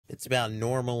It's about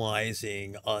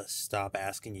normalizing us stop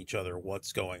asking each other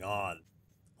what's going on.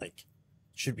 Like, it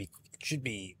should be,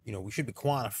 we should be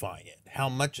quantifying it. How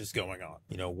much is going on?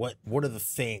 What are the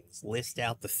things? List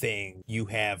out the thing you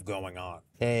have going on.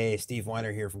 Hey, Steve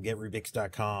Weiner here from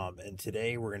GetRebix.com, and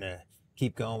today we're going to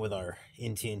keep going with our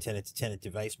Intune tenant-to-tenant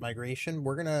device migration.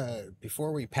 We're going to,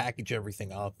 before we package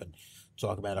everything up and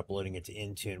talk about uploading it to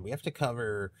Intune, we have to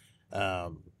cover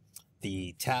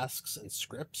the tasks and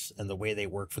scripts and the way they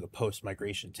work for the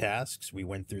post-migration tasks. We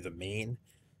went through the main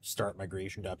start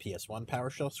migration.ps1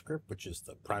 PowerShell script, which is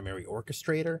the primary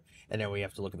orchestrator, and then we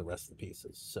have to look at the rest of the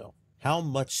pieces. So how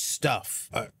much stuff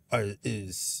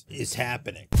is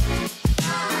happening?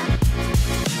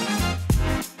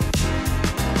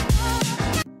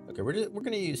 Okay, we're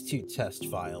going to use two test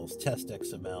files, test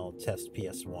XML, test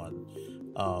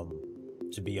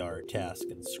PS1, to be our task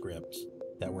and script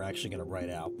that we're actually going to write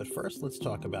out. But first, let's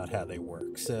talk about how they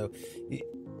work. So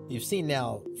you've seen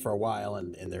now for a while,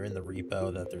 and they're in the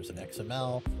repo, that there's an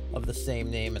XML of the same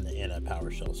name and a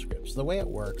PowerShell script. So the way it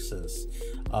works is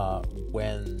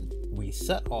when we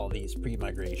set all these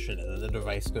pre-migration and then the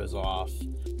device goes off,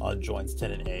 joins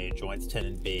tenant A, joins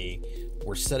tenant B,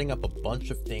 we're setting up a bunch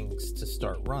of things to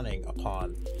start running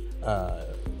upon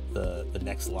the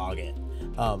next login.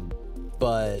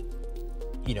 But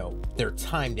they're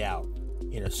timed out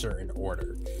in a certain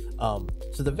order.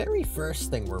 So the very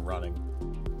first thing we're running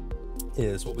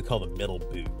is what we call the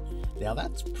MiddleBoot. Now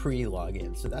that's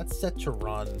pre-login, so that's set to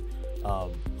run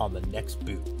on the next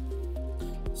boot.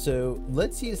 So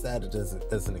let's use that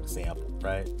as an example,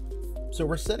 right? So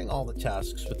we're setting all the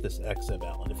tasks with this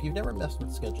XML, and if you've never messed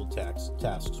with scheduled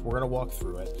tasks, we're going to walk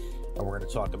through it, and we're going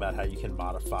to talk about how you can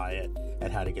modify it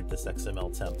and how to get this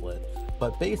XML template.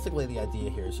 But basically the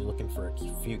idea here is you're looking for a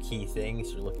few key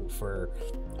things. You're looking for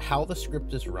how the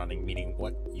script is running, meaning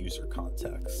what user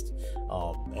context.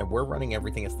 And we're running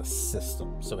everything as the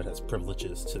system, so it has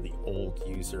privileges to the old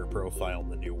user profile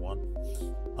and the new one.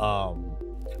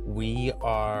 We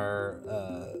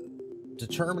are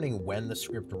determining when the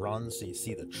script runs, so you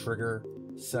see the trigger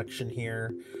section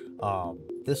here.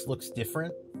 This looks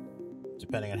different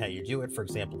depending on how you do it. For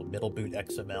example, the MiddleBoot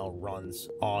XML runs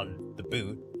on the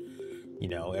boot,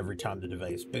 every time the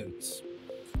device boots.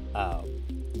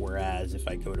 Whereas if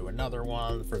I go to another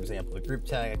one, for example, the group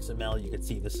tag XML, you can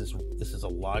see this is a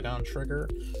logon trigger,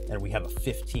 and we have a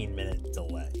 15-minute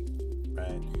delay,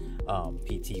 right?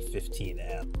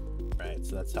 PT15M, right?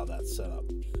 So that's how that's set up.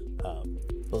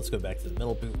 Let's go back to the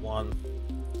MiddleBoot one.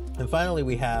 And finally,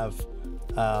 we have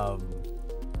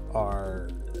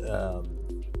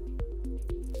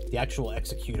the actual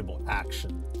executable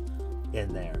action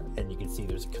in there. And you can see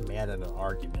there's a command and an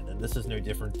argument. And this is no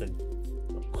different than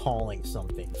calling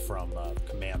something from the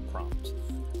command prompt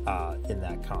in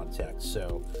that context.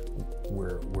 So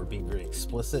we're being very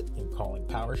explicit in calling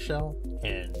PowerShell,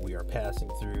 and we are passing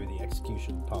through the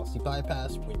execution policy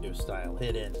bypass, window style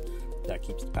hidden. That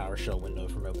keeps the PowerShell window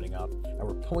from opening up, and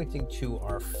we're pointing to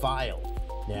our file.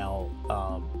 Now,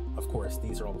 of course,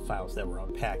 these are all the files that were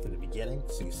unpacked in the beginning.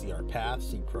 So you see our path,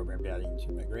 see program data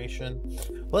into migration.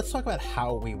 Let's talk about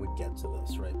how we would get to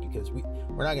this, right? Because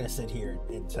we're not going to sit here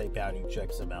and type out each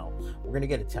XML. We're going to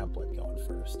get a template going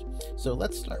first. So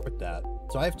let's start with that.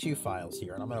 So I have two files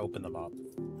here, and I'm going to open them up.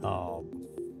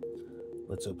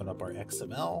 Let's open up our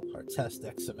XML, our test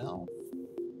XML.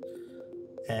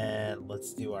 And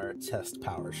let's do our test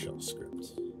PowerShell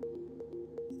script.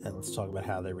 And let's talk about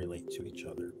how they relate to each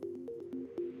other.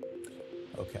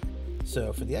 Okay,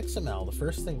 so for the XML, the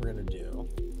first thing we're going to do,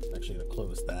 I'm actually going to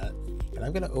close that, and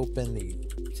I'm going to open the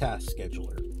task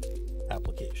scheduler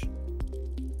application.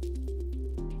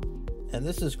 And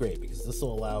this is great because this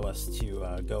will allow us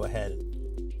to go ahead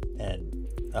and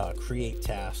create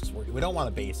tasks. We don't want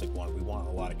a basic one, we want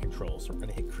a lot of controls, so we're going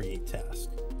to hit create task.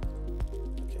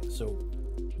 Okay, so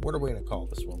what are we going to call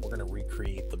this one? We're going to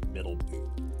recreate the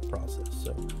MiddleBoot process.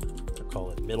 So we're going to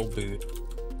call it MiddleBoot.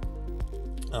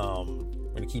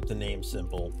 We're going to keep the name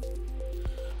simple.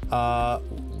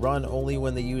 Run only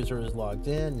when the user is logged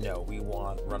in. No, we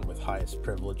want run with highest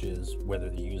privileges, whether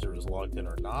the user is logged in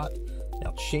or not.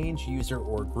 Now change user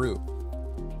or group.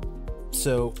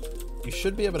 So you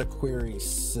should be able to query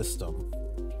system,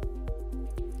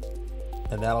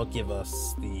 and that'll give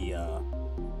us the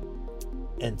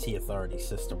NT authority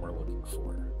system we're looking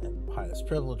for. And highest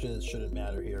privileges shouldn't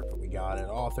matter here, but we got it.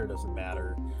 Author doesn't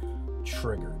matter.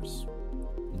 Triggers,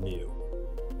 new.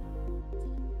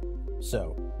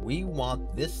 So we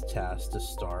want this task to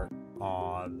start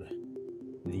on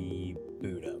the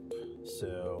boot up.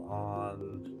 So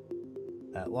on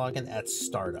at login at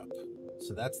startup.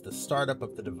 So that's the startup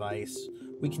of the device.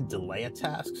 We can delay a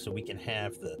task, so we can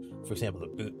have for example, the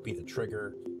boot be the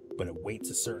trigger, but it waits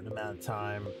a certain amount of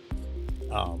time.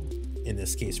 In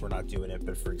this case, we're not doing it,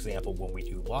 but for example, when we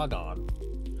do logon,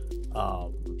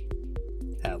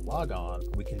 at logon,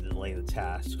 we can delay the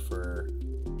task for,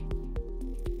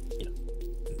 you know,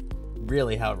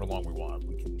 really however long we want.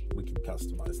 We can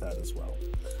customize that as well.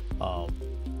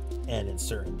 And in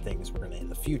certain things, in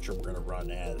the future, we're going to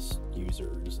run as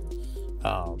users and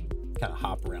kind of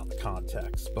hop around the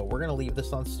context. But we're going to leave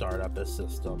this on startup as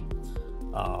system.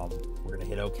 We're going to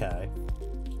hit OK.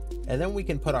 And then we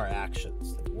can put our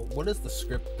actions. What is the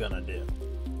script going to do?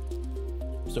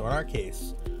 So in our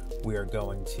case, we are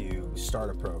going to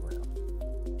start a program.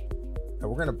 And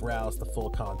we're going to browse the full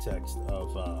context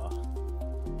of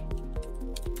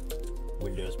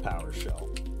Windows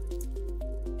PowerShell.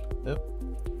 Yep.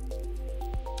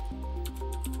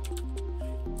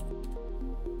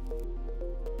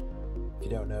 If you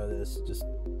don't know this,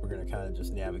 we're going to kind of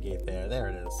just navigate there. There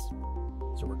it is.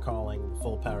 So we're calling the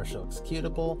full PowerShell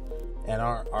executable and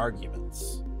our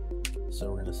arguments. So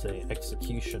we're going to say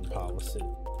execution policy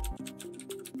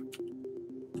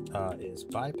is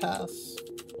bypass.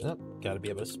 Yep, got to be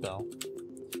able to spell.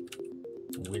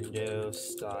 Window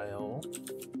style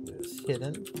is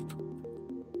hidden.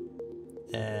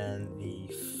 And the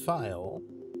file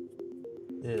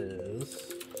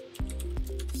is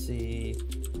C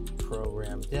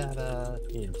program data,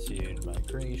 Intune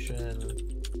migration,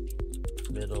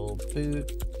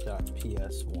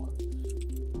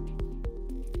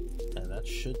 MiddleBoot.ps1. And that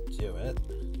should do it.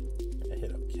 I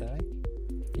hit OK.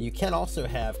 You can also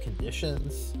have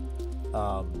conditions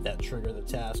that trigger the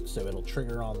task. So it'll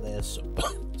trigger on this,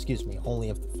 excuse me, only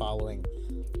if the following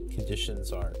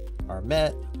conditions are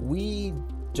met. We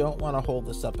don't want to hold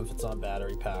this up if it's on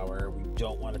battery power. We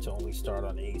don't want it to only start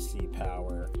on AC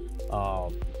power.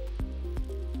 You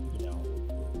know,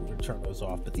 we'll turn those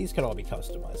off, but these could all be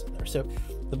customized in there. So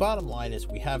the bottom line is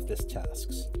we have this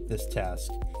task,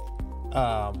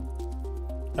 and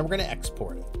we're going to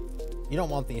export it. You don't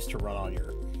want these to run on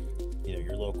your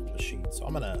local machine. So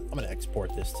I'm gonna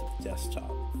export this to the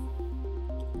desktop,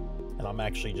 and I'm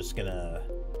actually just gonna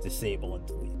disable and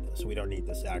delete this. We don't need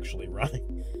this actually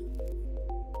running.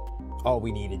 All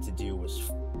we needed to do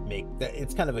was make that.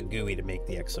 It's kind of a GUI to make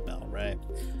the XML, right?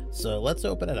 So let's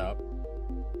open it up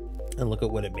and look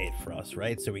at what it made for us,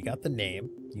 right? So we got the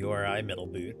name, URI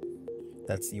MiddleBoot.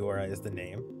 That's the URI is the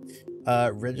name.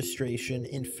 Registration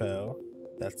info.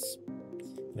 That's,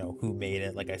 you know, who made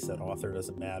it. Like I said, author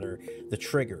doesn't matter. The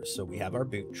triggers. So we have our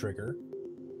boot trigger.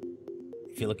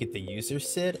 If you look at the user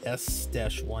SID,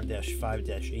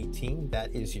 S-1-5-18,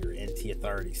 that is your NT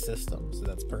authority system. So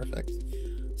that's perfect.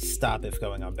 Stop if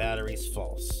going on batteries,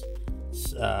 false.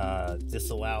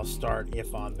 Disallow start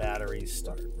if on batteries,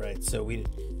 start, right? So we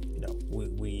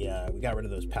got rid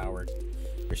of those power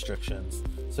restrictions.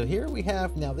 So here we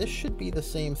have, now this should be the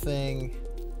same thing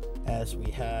as we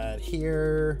had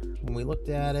here when we looked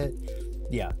at it.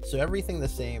 Yeah, so everything the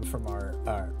same from our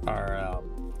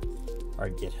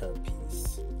GitHub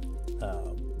piece,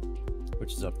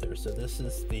 which is up there. So this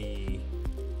is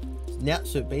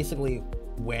so basically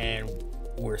when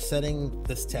we're setting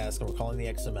this task and we're calling the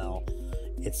XML,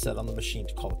 it's set on the machine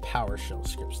to call the PowerShell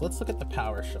script. So let's look at the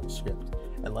PowerShell script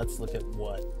and let's look at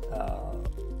what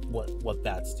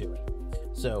that's doing.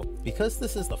 So because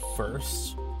this is the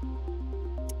first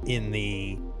in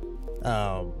the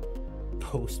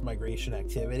post-migration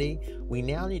activity, we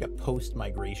now need a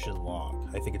post-migration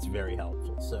log. I think it's very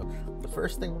helpful. So the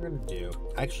first thing we're going to do,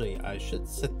 actually, I should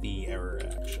set the error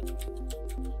action.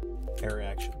 Error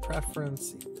action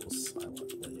preference equals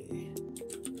silently.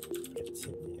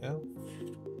 Continue.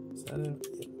 Is that it?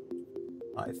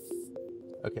 Yeah.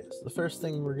 Okay, so the first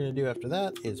thing we're going to do after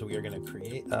that is we are going to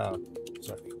create,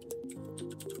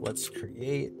 let's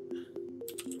create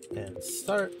and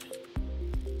start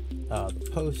the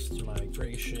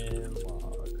post-migration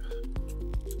log.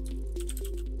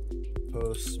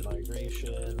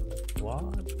 Post-migration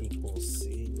log equals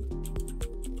C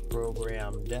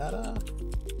program data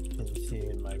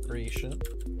into migration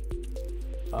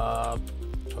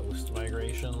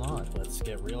post-migration log. Let's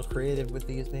get real creative with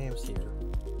these names here.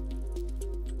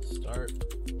 Start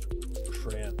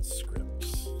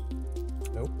transcripts.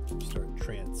 Nope, start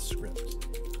transcript.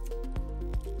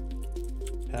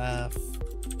 Path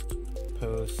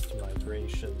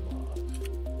post-migration log.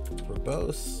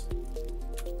 Verbose,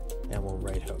 and we'll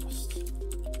write host.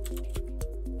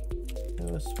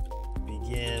 Host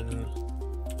begin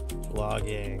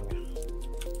logging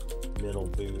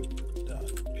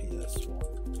MiddleBoot.ps1.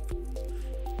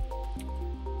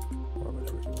 Or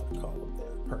whatever you want to call it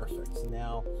there. perfect.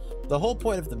 Now, the whole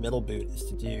point of the MiddleBoot is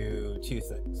to do two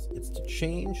things. It's to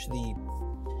change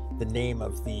the name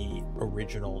of the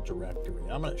original directory.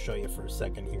 I'm going to show you for a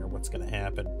second here what's going to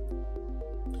happen.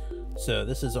 So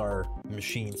this is our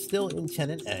machine still in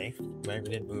Tenant A, right? We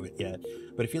didn't move it yet.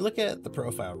 But if you look at the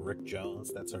profile, Rick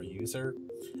Jones, that's our user.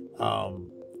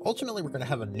 Ultimately, we're going to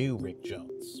have a new Rick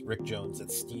Jones at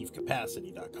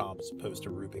stevecapacity.com as opposed to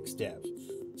Rubik's Dev.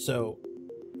 So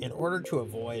in order to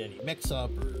avoid any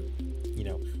mix-up or, you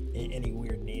know, any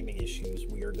weird naming issues,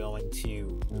 we are going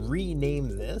to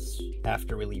rename this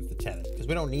after we leave the tenant because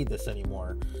we don't need this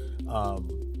anymore.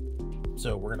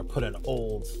 So we're going to put an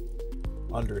old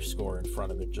underscore in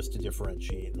front of it just to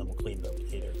differentiate, and then we'll clean it up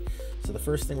later. So the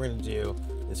first thing we're going to do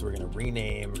is we're going to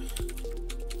rename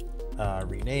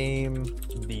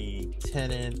the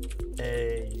Tenant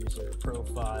A user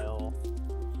profile,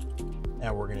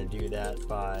 and we're going to do that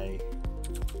by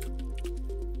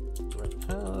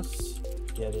house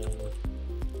getting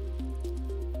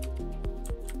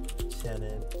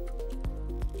tenant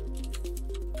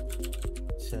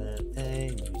A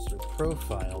user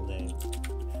profile name.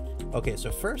 Okay,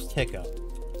 so first hiccup.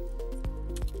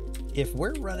 If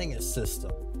we're running a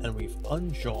system and we've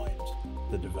unjoined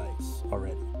the device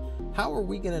already, how are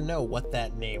we going to know what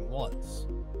that name was?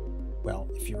 Well,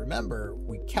 if you remember,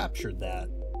 we captured that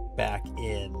back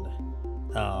in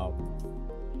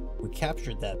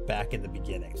the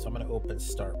beginning. So I'm going to open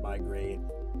start migrate.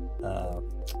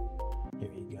 Here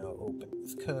you go. Open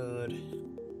with code.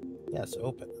 Yes,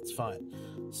 open. That's fine.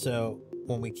 So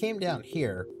when we came down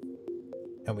here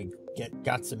and we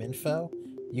got some info,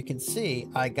 you can see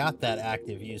I got that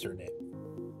active username.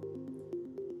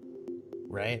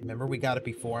 Right? Remember we got it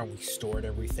before and we stored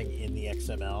everything in the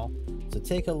XML? So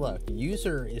take a look.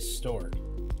 User is stored,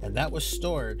 and that was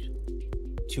stored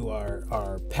to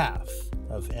our path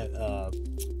of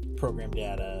program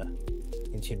data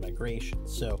Intune migration.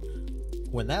 So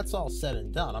when that's all said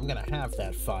and done, I'm going to have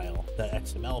that file, that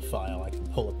XML file, I can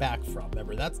pull it back from.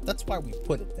 Remember, that's why we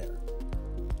put it there.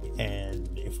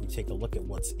 And if we take a look at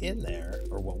what's in there,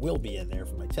 or what will be in there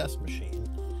for my test machine,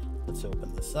 let's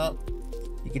open this up.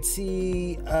 You can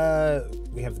see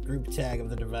we have the group tag of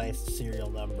the device, the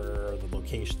serial number, the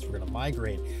locations we're going to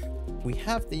migrate. We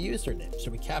have the username,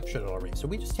 so we captured it already. So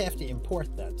we just have to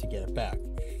import that to get it back.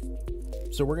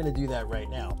 So we're going to do that right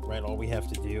now, right? All we have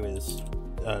to do is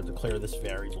declare this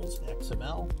variable as an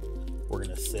XML. We're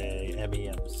going to say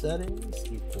MEM settings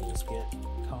equals get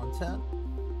content.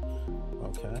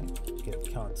 Okay,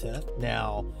 get content.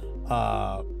 Now,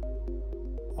 all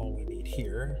we need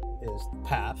here is the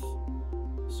path.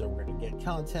 So we're going to get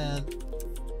content,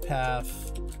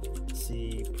 path,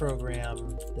 C,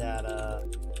 program, data,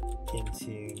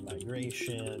 into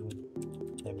migration,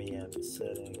 MEM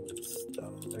settings,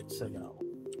 XML.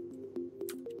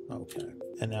 Okay,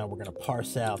 and now we're going to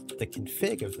parse out the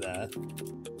config of that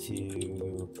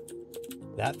to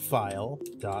that file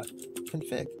dot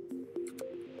config.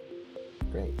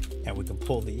 Great, and we can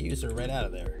pull the user right out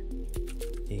of there.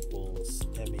 Equals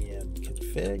MEM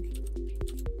config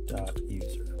dot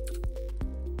user.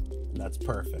 And that's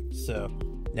perfect. So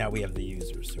now we have the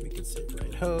user. So we can say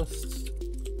right host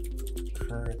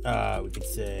current. We could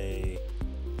say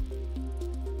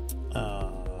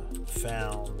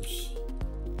found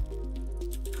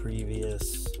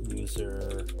previous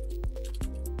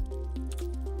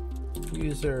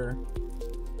user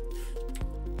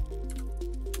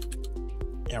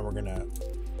and we're gonna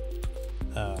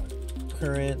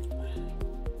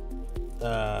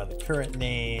the current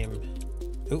name.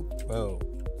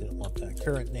 Didn't want that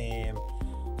current name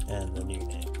and the new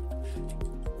name.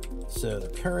 So the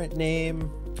current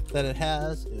name that it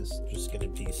has is just going to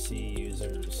be C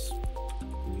users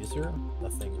user,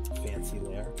 nothing fancy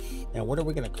there. And what are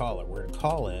we going to call it? We're going to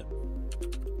call it,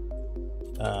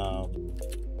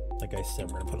 like I said,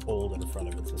 we're going to put old in front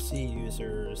of it. So C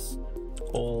users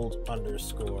old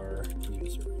underscore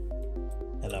user,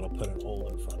 and that'll put an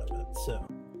old in front of it. So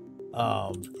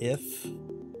if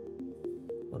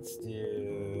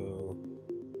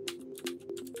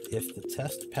the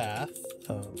test path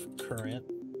of current,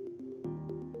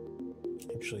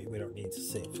 actually we don't need to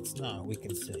say if it's not, we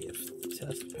can say if the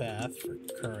test path for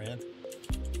current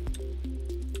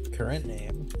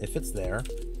name, if it's there,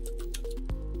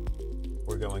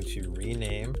 we're going to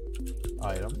rename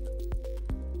item,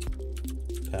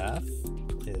 path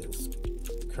is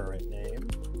current name,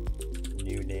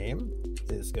 new name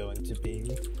is going to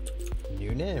be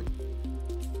new name.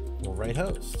 We'll write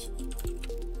host,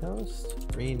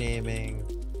 renamed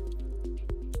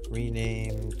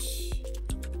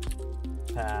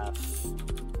path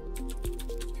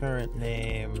current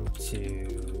name to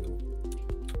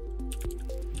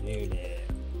new name.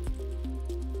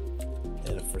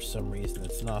 And if for some reason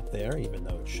it's not there, even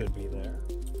though it should be there,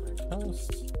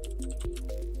 host,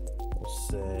 we'll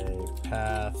say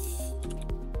path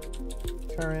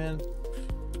current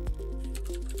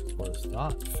was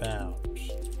not found.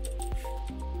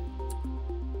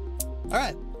 All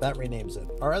right, that renames it.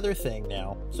 Our other thing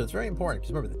now, so it's very important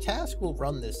because remember the task will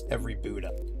run this every boot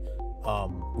up.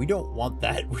 We don't want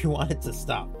that. We want it to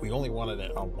stop. We only wanted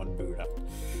it on one boot up.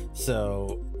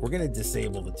 So we're going to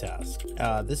disable the task.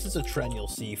 This is a trend you'll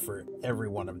see for every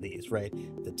one of these, right?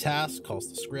 The task calls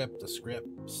the script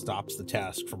stops the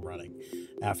task from running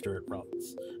after it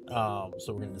runs.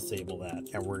 So we're going to disable that,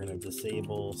 and we're going to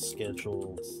disable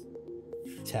scheduled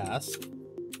task.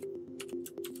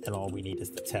 And all we need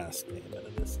is the task name. And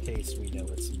in this case, we know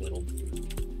it's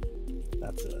MiddleBoot.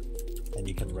 That's it. And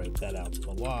you can write that out to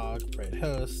the log, right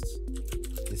host,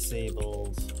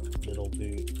 disabled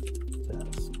MiddleBoot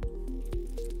task.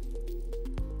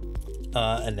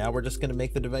 And now we're just going to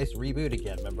make the device reboot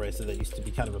again. Remember I said that used to be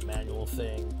kind of a manual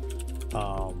thing.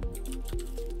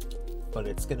 But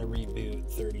it's going to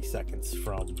reboot 30 seconds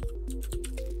from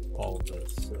all of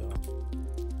this.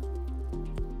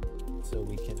 So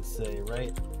we can say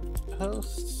right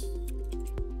host,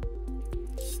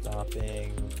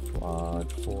 stopping log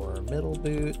for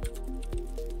MiddleBoot,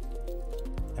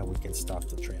 and we can stop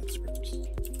the transcripts.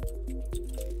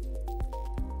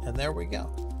 And there we go.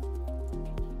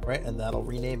 Right, and that'll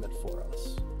rename it for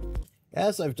us.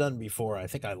 As I've done before, I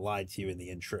think I lied to you in the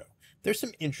intro. There's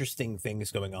some interesting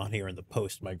things going on here in the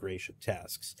post-migration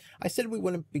tasks. I said we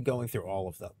wouldn't be going through all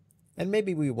of them, and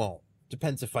maybe we won't.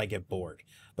 Depends if I get bored.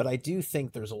 But I do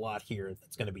think there's a lot here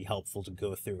that's going to be helpful to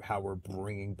go through how we're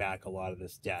bringing back a lot of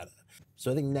this data.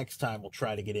 So I think next time we'll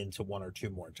try to get into 1 or 2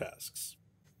 more tasks.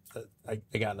 I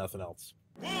got nothing else.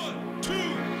 1,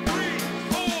 2...